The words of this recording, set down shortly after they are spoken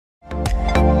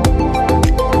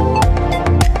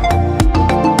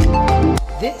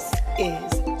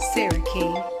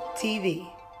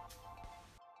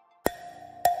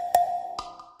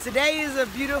Today is a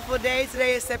beautiful day.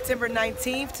 Today is September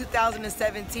 19th,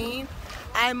 2017.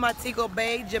 I'm in Montego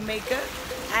Bay, Jamaica.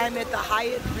 I'm at the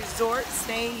Hyatt Resort,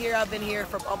 staying here. I've been here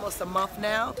for almost a month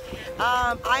now.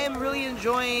 I am really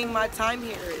enjoying my time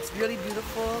here. It's really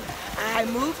beautiful. I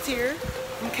moved here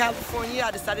from California.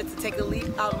 I decided to take a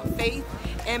leap out on faith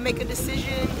and make a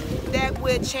decision that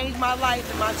would change my life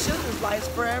and my children's lives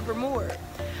forevermore.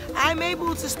 I'm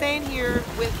able to stand here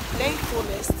with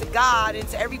thankfulness to God and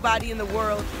to everybody in the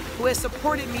world who has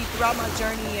supported me throughout my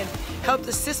journey and helped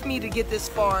assist me to get this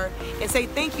far, and say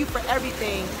thank you for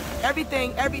everything.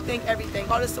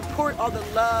 All the support, all the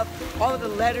love, all of the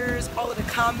letters, all of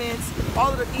the comments,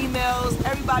 all of the emails.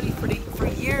 Everybody for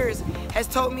years has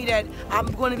told me that I'm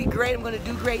going to be great, I'm going to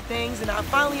do great things, and I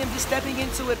finally am just stepping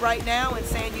into it right now and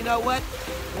saying, you know what?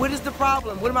 What is the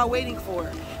problem? What am I waiting for?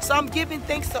 So I'm giving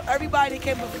thanks to everybody that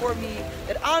came before me,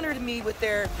 that honored me with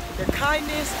their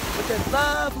kindness, with their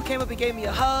love, who came up and gave me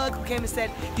a hug, who came and said,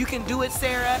 you can do it,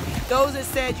 Sarah. Those that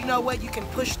said, you know what, you can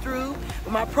push through.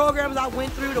 With my programs I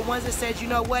went through, the ones that said, you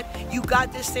know what, you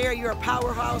got this, Sarah, you're a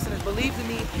powerhouse, and has believed in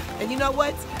me. And you know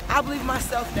what, I believe in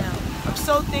myself now. I'm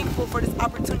so thankful for this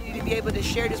opportunity to be able to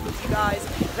share this with you guys,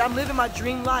 that I'm living my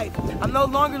dream life. I'm no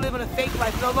longer living a fake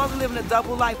life, I'm no longer living a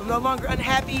double life. I'm no longer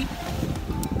unhappy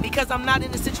because I'm not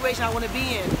in the situation I want to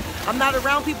be in. I'm not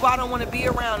around people I don't want to be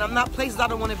around. I'm not places I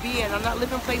don't want to be in. I'm not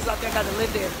living places out there I got to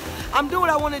live there. I'm doing what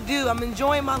I want to do. I'm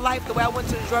enjoying my life the way I want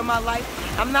to enjoy my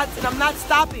life. I'm not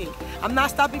stopping. I'm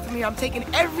not stopping from here. I'm taking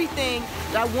everything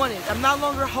that I wanted. I'm no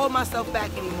longer holding myself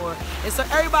back anymore. And so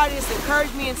everybody that's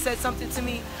encouraged me and said something to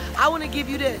me, I want to give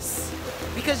you this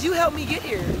because you helped me get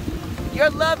here. Your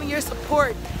love and your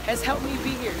support has helped me be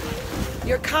here.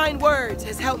 Your kind words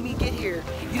has helped me get here.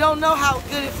 You don't know how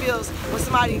good it feels when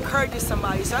somebody encourages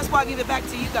somebody. So that's why I give it back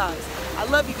to you guys. I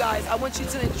love you guys. I want you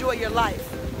to enjoy your life.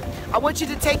 I want you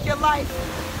to take your life.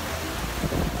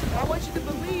 I want you to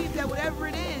believe that whatever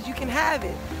it is, you can have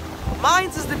it.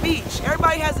 Mine's is the beach.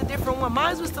 Everybody has a different one.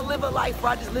 Mine was to live a life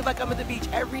where I just live like I'm at the beach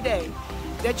every day.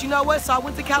 That, you know what, so I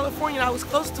went to California and I was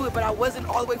close to it, but I wasn't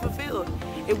all the way fulfilled.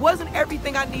 It wasn't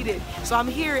everything I needed. So I'm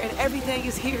here and everything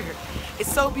is here.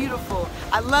 It's so beautiful.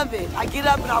 I love it. I get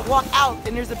up and I walk out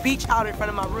and there's a beach out in front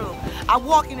of my room. I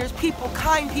walk and there's people,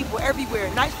 kind people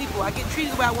everywhere, nice people. I get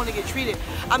treated the way I want to get treated.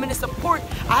 I'm in the support.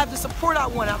 I have the support I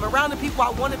want. I'm around the people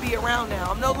I want to be around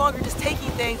now. I'm no longer just taking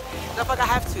things that I feel like I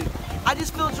have to. I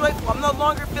just feel joyful. I'm no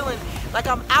longer feeling like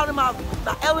I'm out of my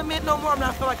element no more. I'm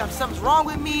not feeling like something's wrong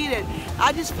with me. That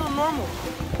I just feel normal.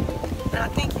 And I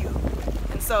thank you.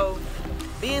 And so,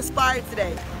 be inspired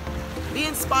today. Be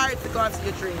inspired to go after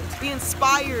your dreams. Be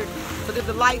inspired to live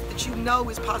the life that you know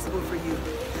is possible for you.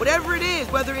 Whatever it is,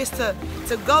 whether it's to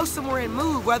go somewhere and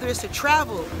move, whether it's to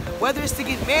travel, whether it's to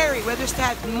get married, whether it's to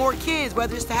have more kids,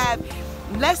 whether it's to have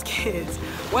less kids,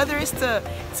 whether it's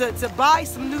to buy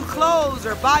some new clothes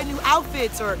or buy new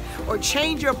outfits or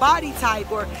change your body type,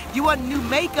 or you want new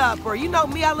makeup, or you know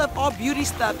me, I love all beauty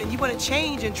stuff, and you want to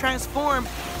change and transform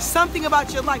something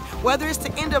about your life, whether it's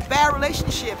to end a bad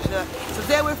relationship, to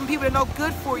stay away from people that are no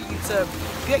good for you, to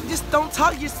just don't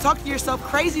talk to yourself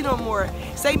crazy no more,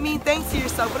 say mean things to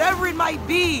yourself, whatever it might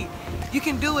be, you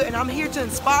can do it. And I'm here to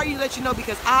inspire you, to let you know,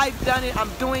 because I've done it, I'm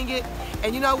doing it.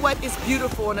 And you know what? It's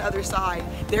beautiful on the other side.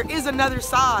 There is another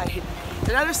side.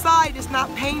 The other side is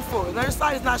not painful. The other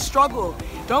side is not struggle.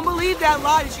 Don't believe that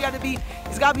lie that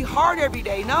it's gotta be hard every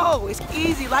day. No, it's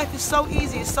easy. Life is so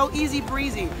easy. It's so easy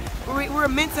breezy. We're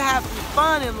meant to have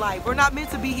fun in life. We're not meant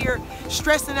to be here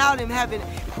stressing out and having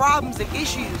problems and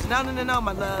issues. No,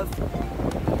 my love.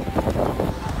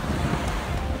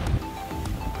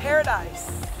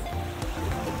 Paradise.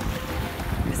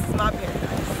 This is my paradise.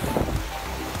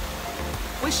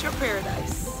 What's your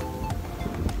paradise?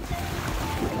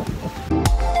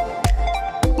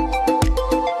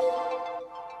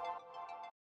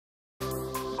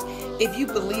 If you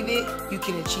believe it, you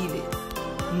can achieve it.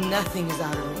 Nothing is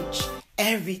out of reach.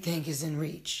 Everything is in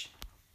reach.